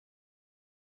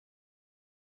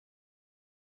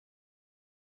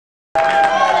You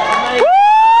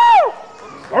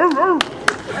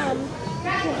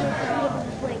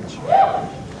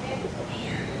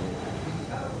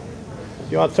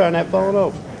ought to turn that phone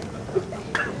over.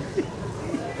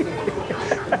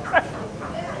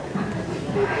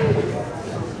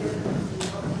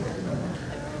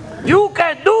 You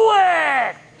can do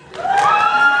it!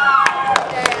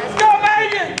 Let's go,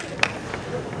 Megan!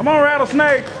 Come on,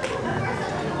 Rattlesnake.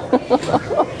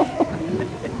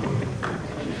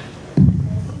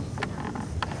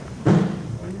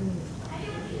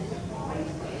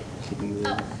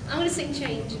 Oh, I'm gonna sing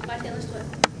Change by Taylor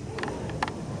Swift.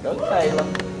 Go Taylor.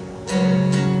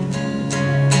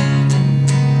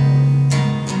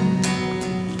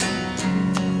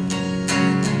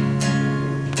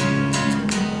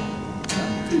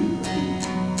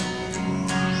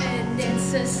 And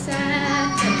it's a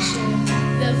sad picture.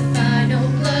 The final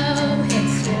blow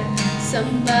hits you.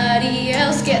 Somebody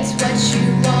else gets what you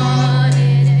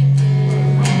wanted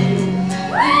again.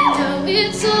 You know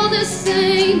it's all the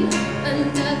same.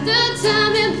 Another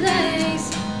time and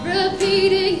place.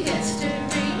 Repeating history,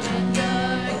 and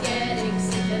you're getting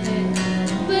sick of it.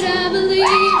 But I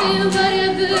believe in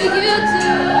whatever you do.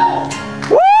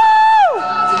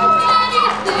 I'll do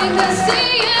anything to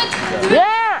see it through.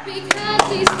 Yeah! Because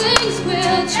these things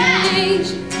will change.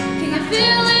 Can you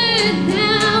feel it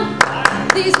now?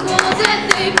 These walls that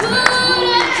they put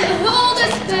up to hold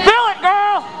us back. Feel it,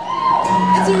 girl!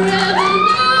 It's a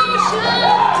revolution.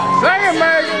 Sing it,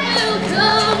 Megan. Will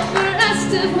come for us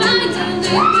to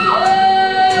finally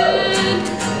win.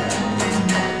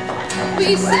 We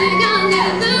sing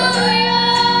hallelujah.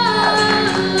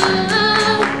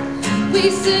 We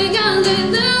sing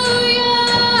hallelujah.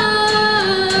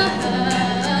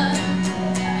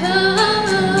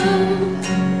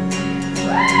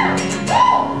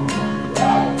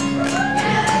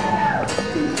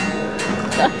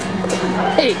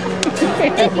 Hey! So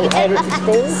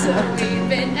we've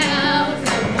been out,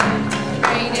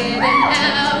 raided and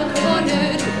out,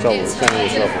 cornered. It's hard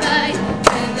to fight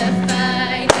when the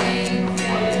fight ain't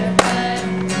fair, but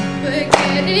we're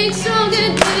getting stronger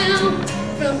now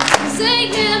from things they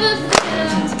never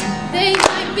felt. They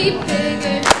might be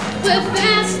bigger, we're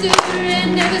faster and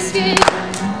never scared.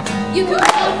 You can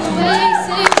walk away,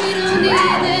 say we don't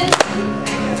need this.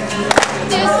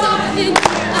 There's something in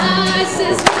your eyes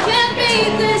says we can't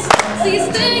beat this. These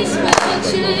things will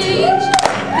change.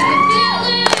 Can you feel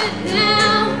it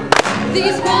now?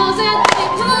 These walls that they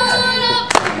put up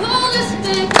will hold us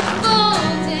back and fall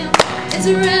down. It's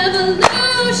a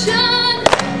revolution.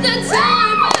 The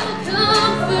time will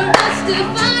come for us to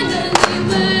finally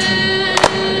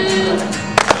win.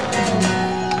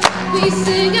 We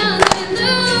sing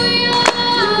hallelujah.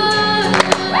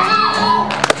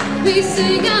 We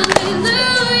sing hallelujah.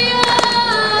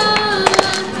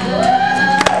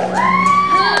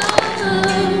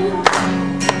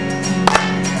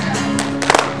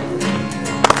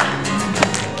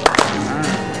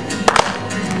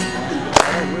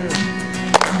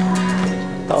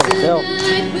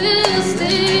 Tonight we'll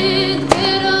stand,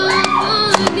 get on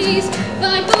our knees,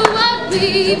 fight for what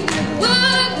we've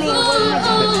worked for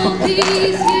all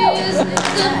these years.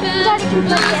 The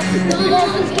battle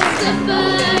on, it's the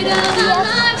fight of our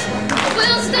lives.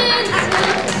 We'll stand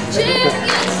tall,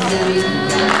 champions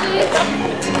tonight.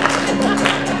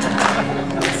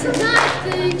 Tonight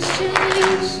things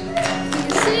change, you can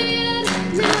see it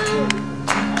now.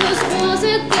 Those walls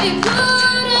that they put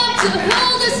up to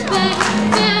hold us back.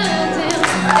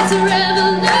 It's a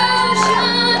revolution.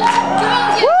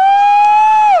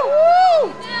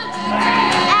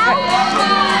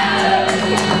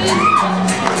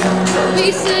 We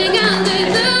sing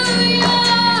hallelujah.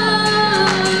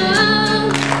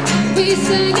 We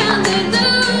sing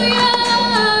hallelujah.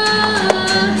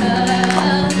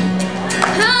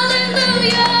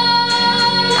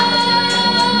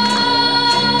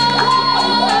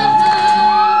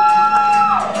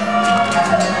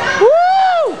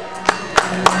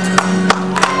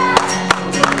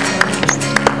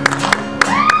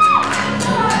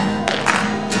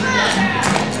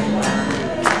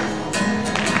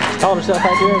 Taught herself how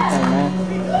to do everything, man.